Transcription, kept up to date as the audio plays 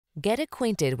Get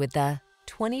acquainted with the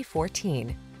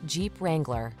 2014 Jeep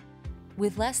Wrangler.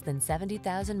 With less than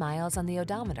 70,000 miles on the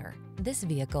odometer, this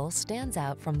vehicle stands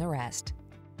out from the rest.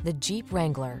 The Jeep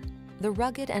Wrangler, the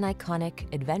rugged and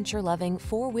iconic, adventure-loving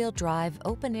four-wheel drive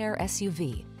open-air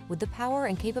SUV with the power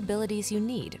and capabilities you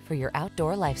need for your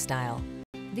outdoor lifestyle.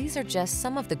 These are just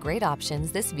some of the great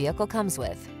options this vehicle comes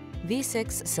with: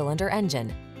 V6 cylinder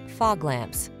engine, fog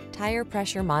lamps, tire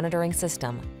pressure monitoring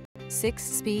system,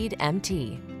 6-speed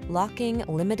MT, locking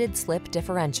limited slip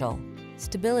differential,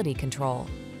 stability control,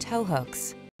 tow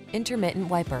hooks, intermittent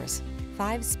wipers,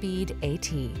 5-speed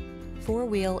AT,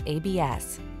 4-wheel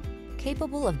ABS.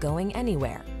 Capable of going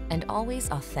anywhere and always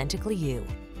authentically you.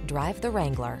 Drive the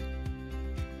Wrangler.